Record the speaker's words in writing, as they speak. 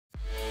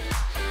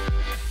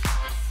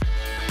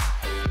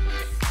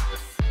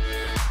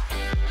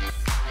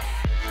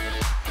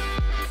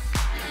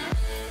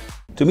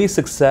To me,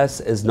 success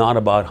is not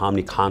about how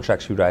many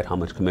contracts you write, how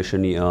much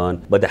commission you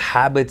earn, but the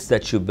habits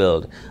that you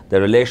build, the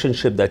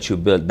relationship that you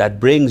build, that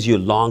brings you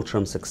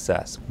long-term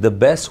success. The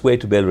best way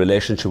to build a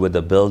relationship with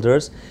the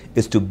builders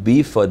is to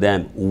be for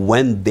them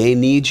when they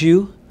need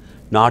you,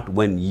 not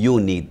when you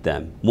need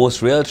them.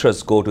 Most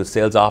realtors go to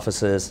sales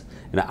offices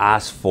and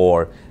ask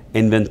for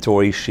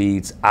inventory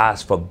sheets,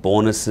 ask for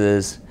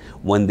bonuses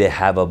when they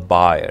have a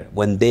buyer,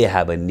 when they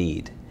have a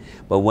need.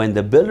 But when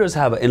the builders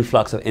have an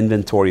influx of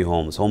inventory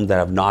homes, homes that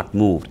have not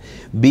moved,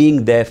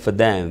 being there for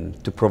them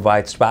to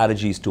provide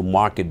strategies to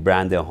market,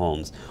 brand their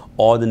homes,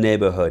 or the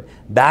neighborhood,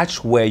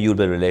 that's where you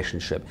build a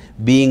relationship.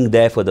 Being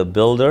there for the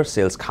builder,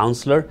 sales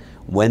counselor,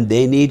 when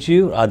they need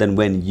you rather than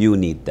when you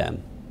need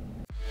them.